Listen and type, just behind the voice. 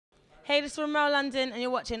Hey, this is Ramel London, and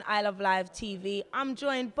you're watching I Love Live TV. I'm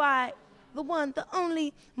joined by the one, the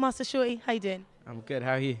only Master Shortie. How you doing? I'm good.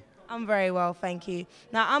 How are you? I'm very well, thank you.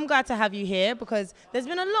 Now, I'm glad to have you here because there's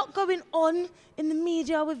been a lot going on in the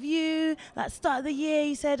media with you. Like, start of the year,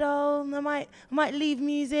 you said, oh, I might leave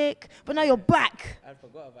music, but now you're back. I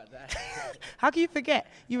forgot about that. How can you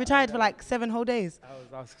forget? You retired for like 7 whole days.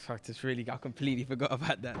 I completely forgot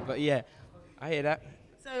about that. But yeah, I hear that.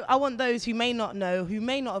 So I want those who may not know, who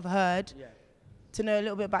may not have heard, to know a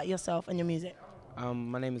little bit about yourself and your music.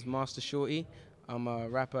 My name is Master Shortie. I'm a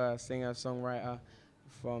rapper, singer, songwriter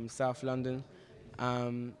from South London.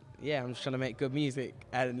 I'm just trying to make good music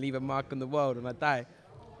and leave a mark on the world when I die.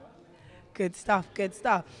 Good stuff, good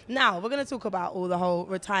stuff. Now, we're going to talk about all the whole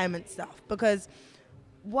retirement stuff, because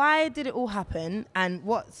why did it all happen, and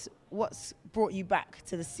what's brought you back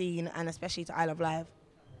to the scene and especially to I Love Live?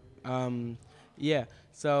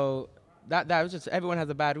 So that was just, everyone has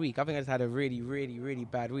a bad week. I think I just had a really, really, really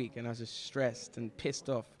bad week, and I was just stressed and pissed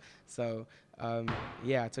off. So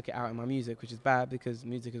I took it out in my music, which is bad because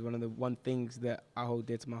music is one of the things that I hold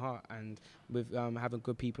dear to my heart. And with having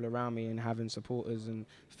good people around me and having supporters and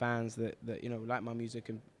fans that like my music,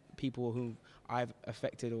 and people who I've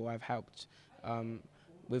affected or I've helped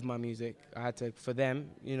with my music, I had to, for them,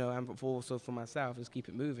 and also for myself, just keep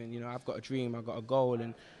it moving. I've got a dream, I've got a goal,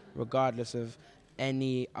 and regardless of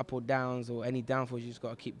any up or downs or any downfalls, you just got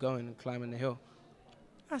to keep going and climbing the hill.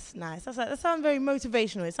 That's nice. That sounds very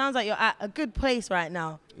motivational. It sounds like you're at a good place right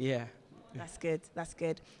now. Yeah. That's good. That's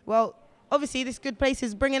good. Well, obviously, this good place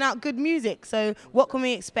is bringing out good music. So what can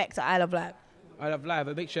we expect at I Love Live? I Love Live,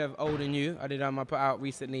 a mixture of old and new. I put out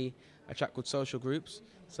recently a track called Social Groups.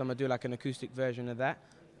 So I'm going to do like an acoustic version of that.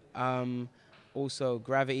 Also,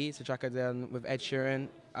 Gravity. It's a track I done with Ed Sheeran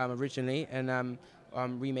originally. And I'm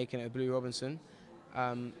remaking it with Blue Robinson.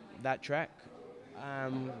 That track.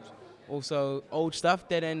 Also, old stuff,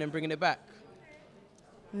 Dead End, and bringing it back.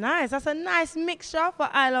 Nice. That's a nice mixture for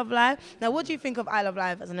I Love Live. Now, what do you think of I Love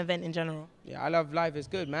Live as an event in general? Yeah, I Love Live is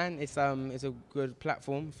good, man. It's a good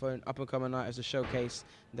platform for an up-and-coming artist to showcase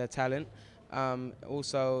their talent.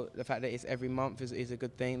 Also, the fact that it's every month is a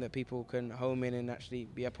good thing, that people can home in and actually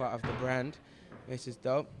be a part of the brand, which is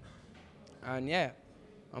dope. And yeah,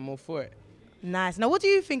 I'm all for it. Nice. Now, what do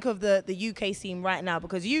you think of the UK scene right now?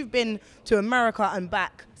 Because you've been to America and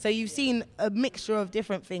back, so you've seen a mixture of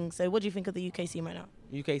different things. So what do you think of the UK scene right now?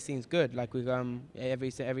 UK scene's good. Like, we've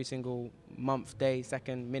every single month, day,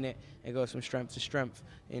 second, minute, it goes from strength to strength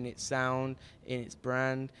in its sound, in its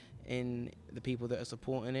brand, in the people that are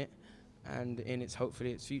supporting it, and in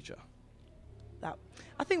hopefully its future.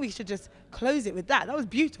 I think we should just close it with that. That was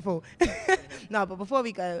beautiful. No, but before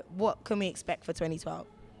we go, what can we expect for 2012?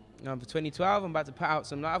 For 2012, I'm about to put out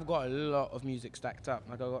some. I've got a lot of music stacked up.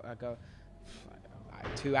 I got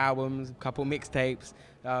 2 albums, a couple mixtapes,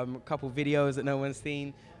 a couple videos that no one's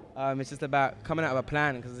seen. It's just about coming out of a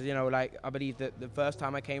plan, because I believe that the first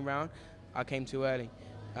time I came round, I came too early,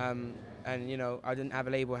 and I didn't have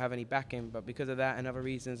a label, have any backing. But because of that and other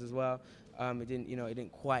reasons as well, it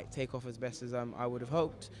didn't quite take off as best as I would have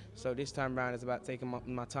hoped. So this time round is about taking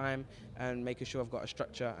my time and making sure I've got a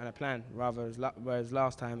structure and a plan, whereas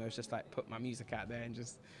last time it was just like put my music out there and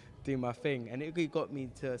just do my thing, and it got me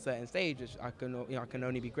to a certain stage, which I can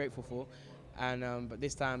only be grateful for. And but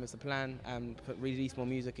this time it's a plan, and release more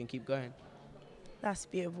music and keep going. That's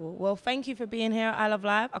beautiful. Well, thank you for being here at I Love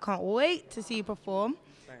Live. I can't wait to see you perform.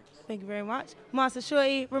 Thanks. Thank you very much. Master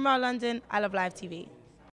Shortie, Ramel London, I Love Live TV.